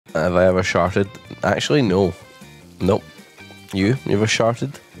Have I ever sharted? Actually, no. Nope. You ever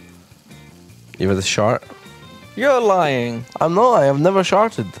sharted? You ever the shart? You're lying. I'm not. I have never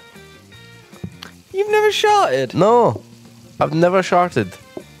sharted. You've never sharted? No. I've never sharted.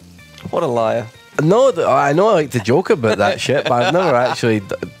 What a liar. No, I know I like to joke about that shit, but I've never actually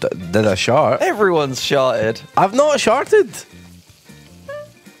did a shart. Everyone's sharted. I've not sharted.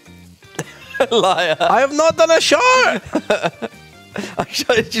 Liar. I have not done a shart. I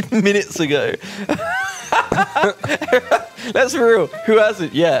sharted you minutes ago. That's real. Who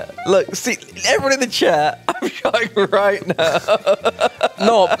hasn't yet? Look, see, everyone in the chat, I'm sharting right now.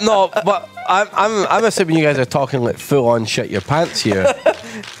 No, but I'm assuming you guys are talking like full on shit your pants here.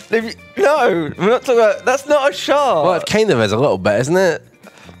 No, we're not talking about. That's not a shart. Well, it kind of is a little bit, isn't it?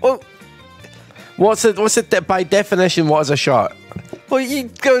 Well, what's it by definition? What is a shart? Well, you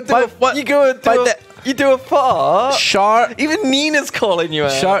go and do you do a fart. Shart. Even Nina's calling you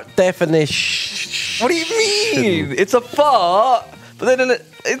out. Shart definition. What do you mean? It's a fart, but then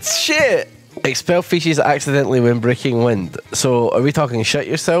it's shit. Expel feces accidentally when breaking wind. So, are we talking shit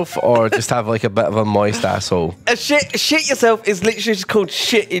yourself or just have like a bit of a moist asshole? Shit yourself is literally just called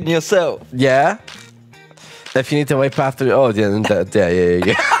shit in yourself. Yeah. If you need to wipe after, oh yeah.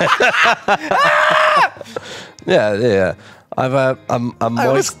 Yeah. I have a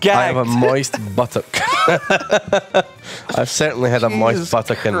moist buttock. I've certainly had a moist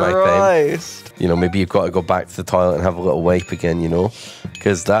buttock in my time. You know, maybe you've got to go back to the toilet and have a little wipe again. You know,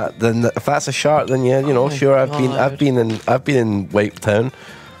 because then if that's a shart, then yeah, you know, sure. I've been in Wipe Town.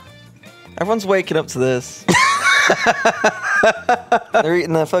 Everyone's waking up to this. They're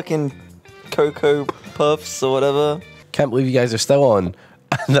eating their fucking Cocoa Puffs or whatever. Can't believe you guys are still on.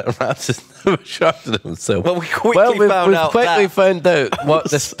 And that Raps has never sharted himself. Well, we quickly found out what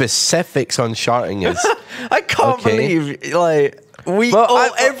the specifics on sharting is. I can't believe, like,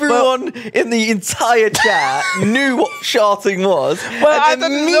 everyone in the entire chat knew what sharting was. Well, and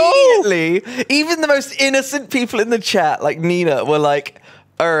immediately, even the most innocent people in the chat, like Nina, were like,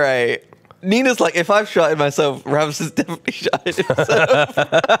 all right. Nina's like, if I've sharted myself, Rams has definitely sharted himself.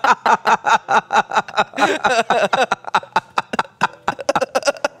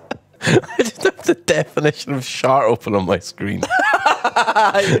 I just have the definition of shart open on my screen.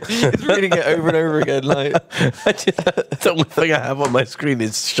 It's reading it over and over again. Like, the only thing I have on my screen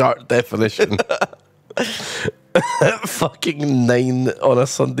is shart definition. Fucking 9 on a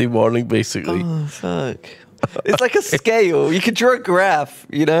Sunday morning, basically. Oh, fuck. It's like a scale. You could draw a graph,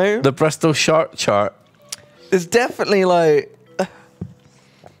 you know? The Bristol shart chart. There's definitely like...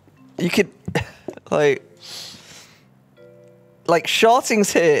 You could... Like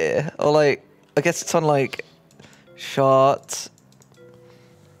sharting's here, or like I guess it's on like shart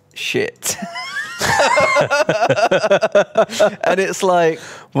shit, and it's like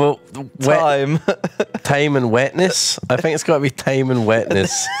time and wetness. I think it's got to be time and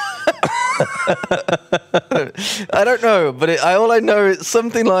wetness. I don't know, but all I know is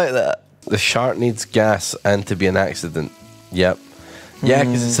something like that. The shart needs gas and to be an accident. Yep. Yeah,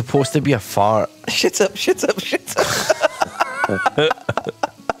 because it's supposed to be a fart. Shit up.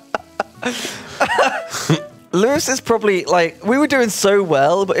 Lewis is probably like, we were doing so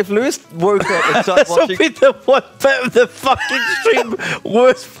well, but if Lewis woke up and started watching... This will be the one bit of the fucking stream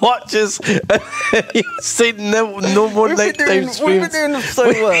Lewis watches and he'll say no more nighttime streams. We've been doing so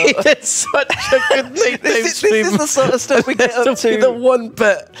well. We did such a good nighttime stream. This is the sort of stuff we get up to. Be the one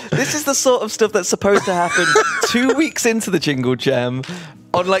bit. This is the sort of stuff that's supposed to happen 2 weeks into the Jingle Jam.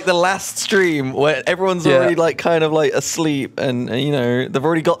 On like the last stream where everyone's already like kind of like asleep and you know they've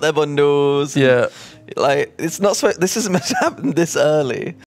already got their bundles. Yeah, like it's not so. This isn't meant to happen this early.